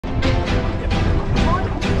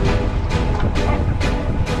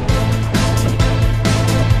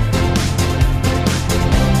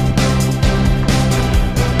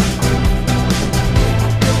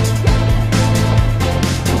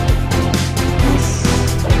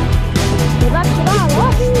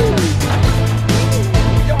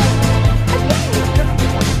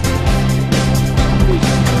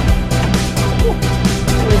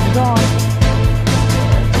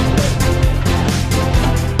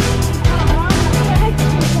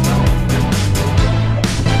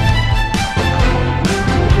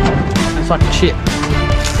like a chip.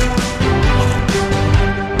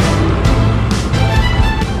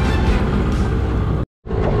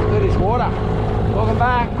 Look at this water. Welcome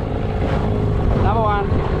back. Another one.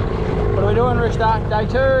 What are we doing, Rooster? Day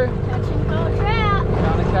 2. Catching gold trout.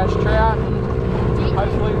 Going to catch trout and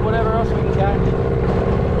hopefully whatever else we can catch.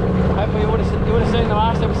 Hopefully you would have seen the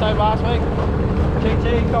last episode last week.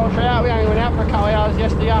 GT, gold trout. We only went out for a couple of hours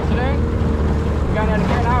yesterday afternoon. We're going out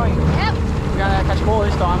again, aren't we? Yep. We're going out to catch more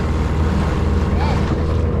this time. Yeah.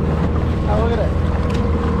 Oh, look at it.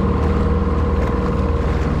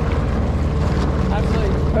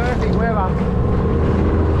 Absolutely perfect weather.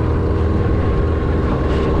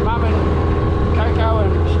 Mum and Coco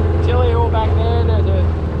and Tilly all back there. There's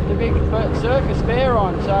the big circus fair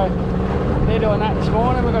on, so they're doing that this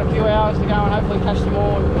morning. We've got a few hours to go and hopefully catch some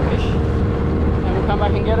more fish. And we'll come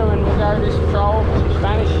back and get them, and we'll go do some troll, some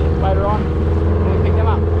Spanish later on, and we pick them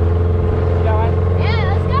up. Go, mate? Yeah,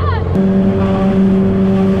 let's go.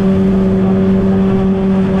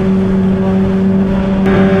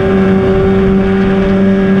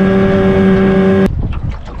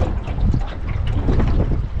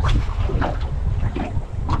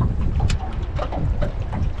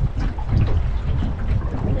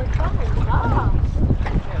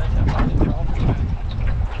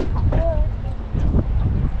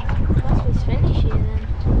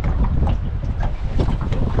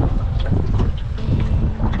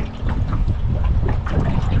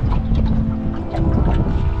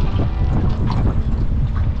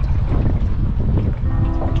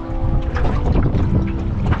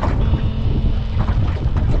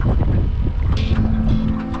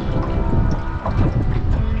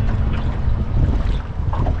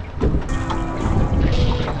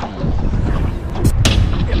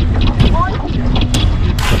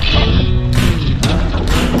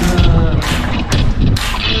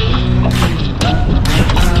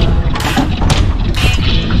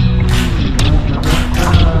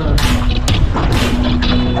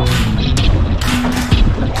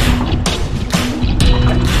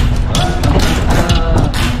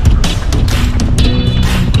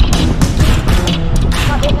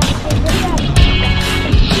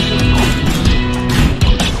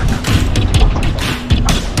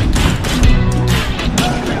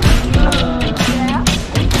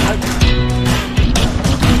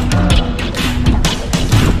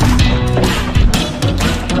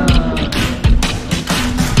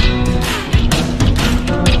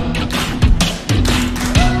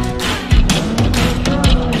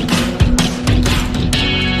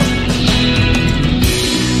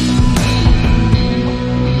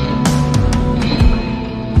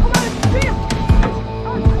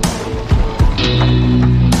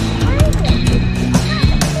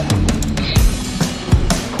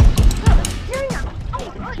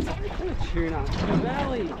 Tuna.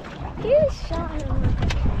 Trevally. He's shot him.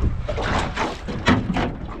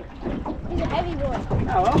 He's a heavy boy.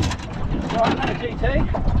 Oh well. Right, another GT.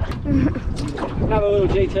 Another little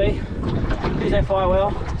GT. These they fly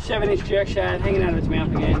well. 7-inch jerk shad hanging out of its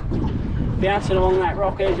mouth again. Bouncing along that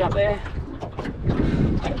rock edge up there.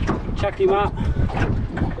 Chucked him up.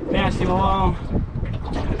 Bounced him along.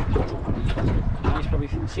 He's probably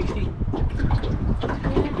 60.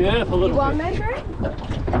 Beautiful little You want to fish. measure it?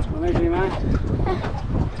 I'll measure him, mate.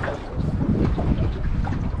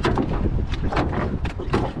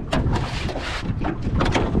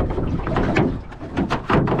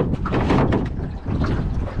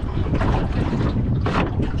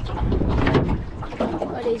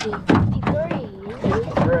 What is he?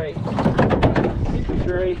 53?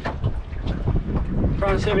 53.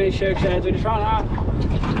 Trying 7-inch jerk shads. We're just trying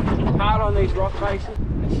hard on these rock faces.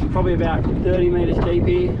 It's probably about 30 metres deep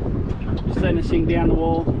here. Just letting it sink down the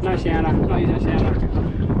wall. No sounder, not using a sounder.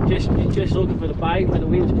 Just looking for the bait where the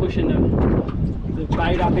wind's pushing the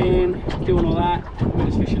bait up in, doing all that. We're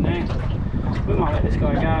just fishing there. We might let this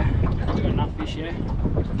guy go. We've got enough fish here.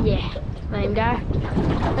 Yeah, let him go.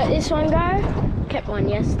 Let this one go. Kept one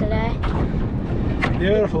yesterday.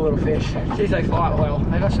 Beautiful little fish. Geez, they fight well.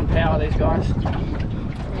 They got some power, these guys.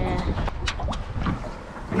 Yeah.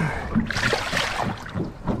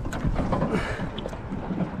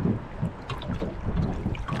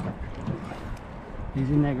 He's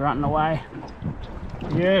in there grunting away.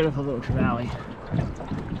 Beautiful little trevally.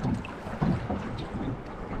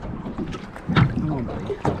 Come on,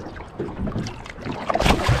 buddy.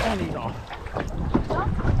 And he's off.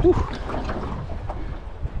 Whew.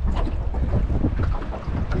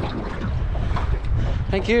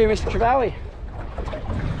 Thank you, Mr. Trevally.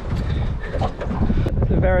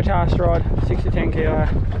 The Veritas rod, 6 to 10 kilo,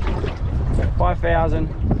 5,000,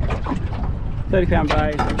 30 pound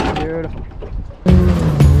bays, beautiful.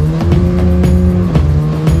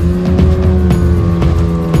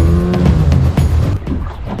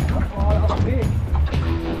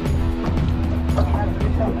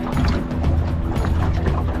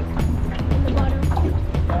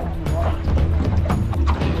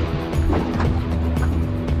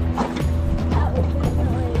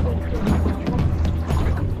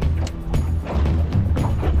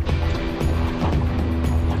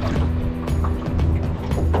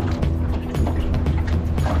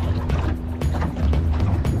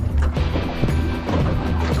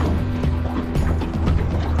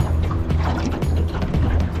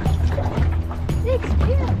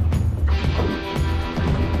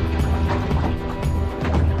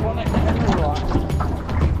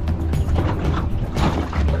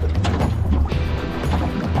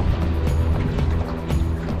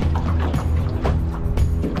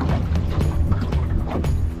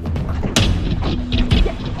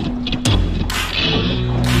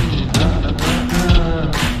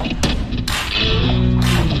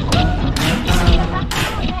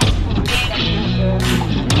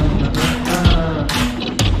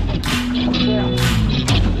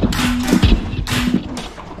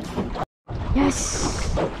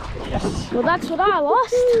 that's what I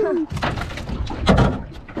lost.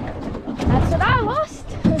 That's what I lost.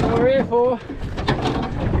 What we're here for.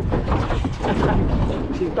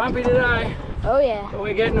 She's bumpy today. Oh yeah. But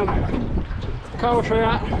we're getting them. Coral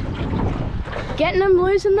trout. Getting them,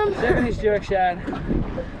 losing them. 7-inch jerk shad.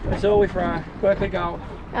 That's all we fry. Berkeley gulp.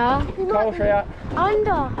 Coral trout.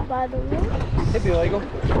 Under, by the way. It'd be illegal.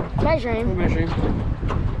 Measuring. We'll measure him.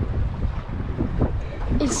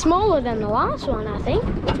 It's smaller than the last one, I think.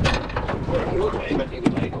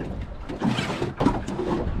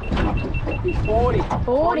 He's 40.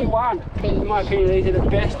 41. In my opinion, these are the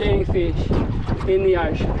best eating fish in the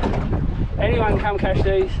ocean. Anyone can come catch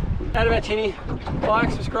these. That about Tinny.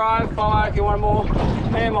 Like, subscribe, follow if you want more.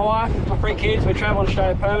 Me and my wife, my 3 kids, we're travelling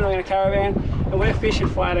Australia permanently in a caravan, and we're fishing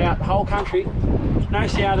flat out the whole country. No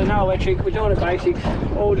sounder, no electric. We're doing the basics,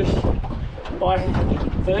 all just by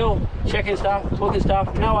feel, checking stuff, looking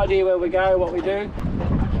stuff. No idea where we go, what we do,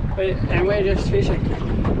 and we're just fishing.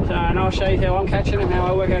 So, and I'll show you how I'm catching them, how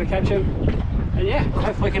I work out to catch them, and yeah,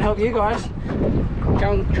 hopefully I can help you guys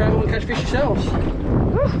go and travel and catch fish yourselves.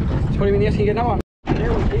 Just put him in the net and get another one.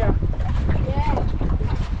 There we go. Yeah.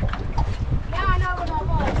 Now I know what I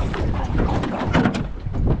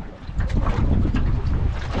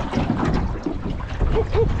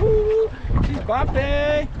was. She's bumpy.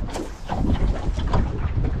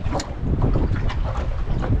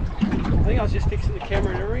 I think I was just fixing the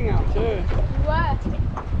camera and a ring up too. What?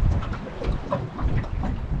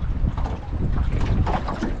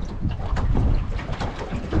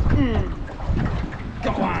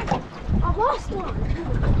 Got one. I lost one.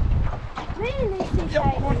 Man, this fish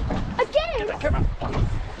again. Come on.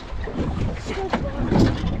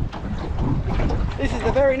 This is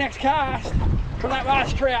the very next cast from that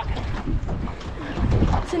last trout.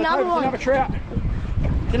 It's another one. It's another trout.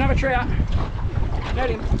 It's another trout. Net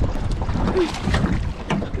him.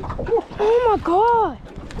 Oh my god.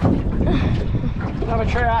 Another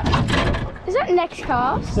trout. Is that next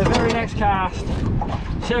cast? The very next cast.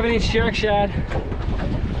 7-inch jerk shad.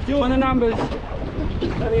 Doing the numbers.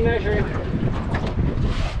 Let me measure him.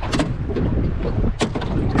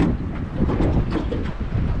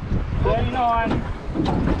 39.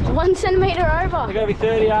 1 centimetre over. They're going to be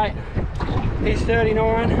 38. He's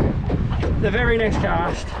 39. The very next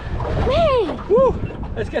cast. Man. Woo!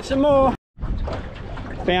 Let's get some more.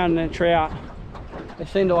 Found a trout. They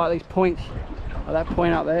seem to like these points, like that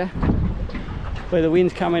point up there, where the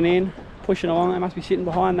wind's coming in, pushing along. They must be sitting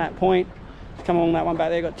behind that point. Let's come along that one back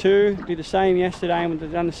there. Got 2. Did the same yesterday, and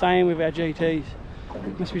we've done the same with our GTs.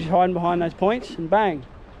 Must be just hiding behind those points, and bang,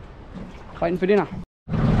 waiting for dinner.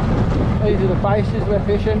 These are the faces we're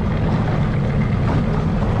fishing.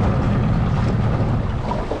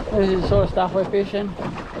 This is the sort of stuff we're fishing.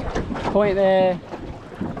 Point there.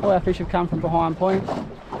 All our fish have come from behind points.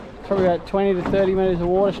 Probably about 20 to 30 metres of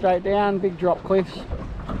water straight down, big drop cliffs,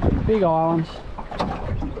 big islands.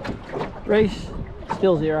 Rhys,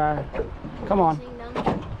 still 0. Come on.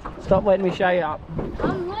 Stop letting me show you up.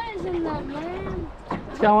 I'm losing them, man.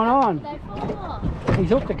 What's going on? They fall off. He's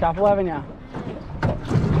hooked a couple, haven't you?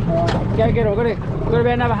 Go get them. We've got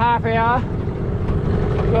about another half hour.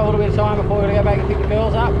 We've got a little bit of time before we're going to go back and pick the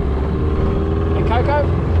girls up and Coco.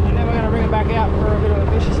 And then we're going to bring it back out for a bit of a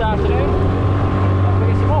fish this afternoon.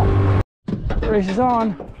 Hopefully get some more. Rhys is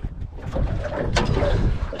on.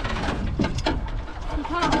 You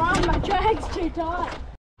can't run, my drag's too tight.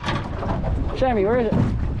 Show me, where is it?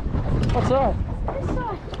 What side? This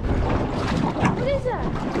side. What is that?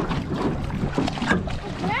 I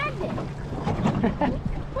grabbed it.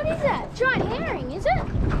 What is that? Giant herring, is it?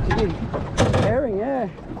 Herring, yeah.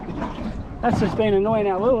 That's just been annoying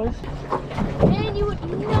our lures. Man, you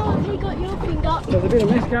know he got your finger. There's a bit of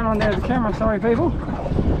mist going on there with the camera, sorry people.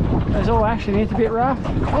 There's all action here, it's a bit rough.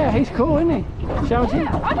 Yeah, he's cool, isn't he? Show us him.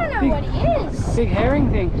 I don't know what he is. Big herring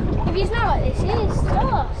thing. If you know what this is,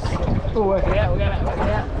 tell us. We'll work it out, we'll go back and work it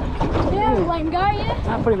out. Yeah, we'll let him go, yeah?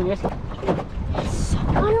 I'll put him in yes.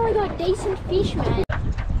 Finally got decent fish, man.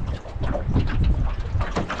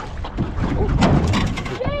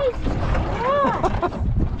 Jeez!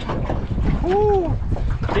 Ooh,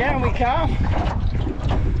 down we come.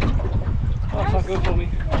 Oh, that's not good for me.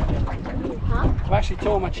 Huh? I've actually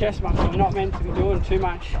torn my chest muscle. I'm not meant to be doing too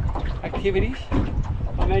much activities.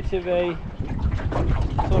 I'm meant to be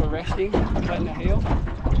sort of resting, letting it heal.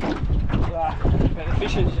 But the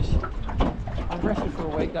fishing's just, I've rested for a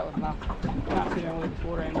week, that was enough. Can't sit down with this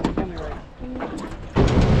water and can we read?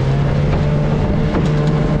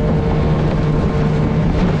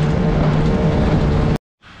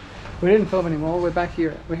 We didn't film anymore. We're back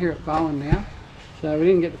here. We're here at Bowen now, so we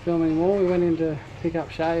didn't get to film anymore. We went in to pick up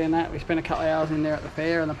Shay and that. We spent a couple of hours in there at the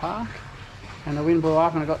fair and the park. and the wind blew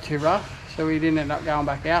up and it got too rough, so we didn't end up going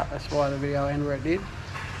back out. That's why the video ended where it did.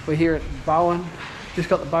 We're here at Bowen, just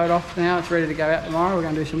got the boat off now, it's ready to go out tomorrow. We're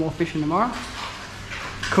going to do some more fishing tomorrow.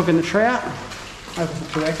 Cooking the trout, open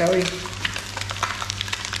for 2 echoey.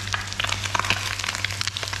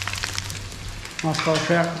 Nice cold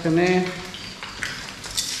trout cooking there.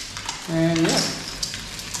 And yeah,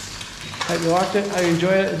 hope you liked it, hope you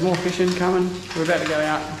enjoyed it. There's more fishing coming. We're about to go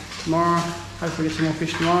out tomorrow. Hopefully get some more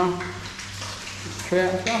fish tomorrow.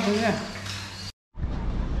 Trout and stuff, and yeah.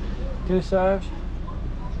 Dinner served.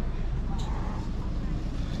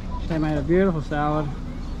 They made a beautiful salad.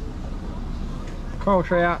 Coral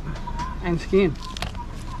trout and skin.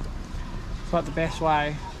 It's like the best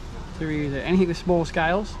way to reuse it. Anything with small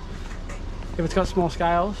scales. If it's got small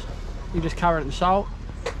scales, you just cover it in salt,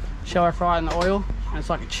 shallow fry it in the oil, and it's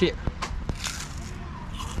like a chip.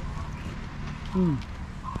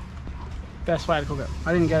 Best way to cook it.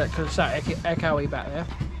 I didn't get it because it's so echoey back there.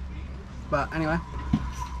 But anyway,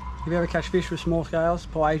 if you ever catch fish with small scales,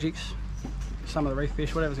 pelagics, some of the reef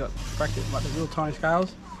fish, whatever's got practice, like the real tiny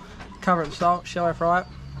scales, cover it in salt, shallow fry it,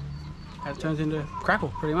 and it turns into crackle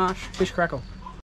pretty much, fish crackle.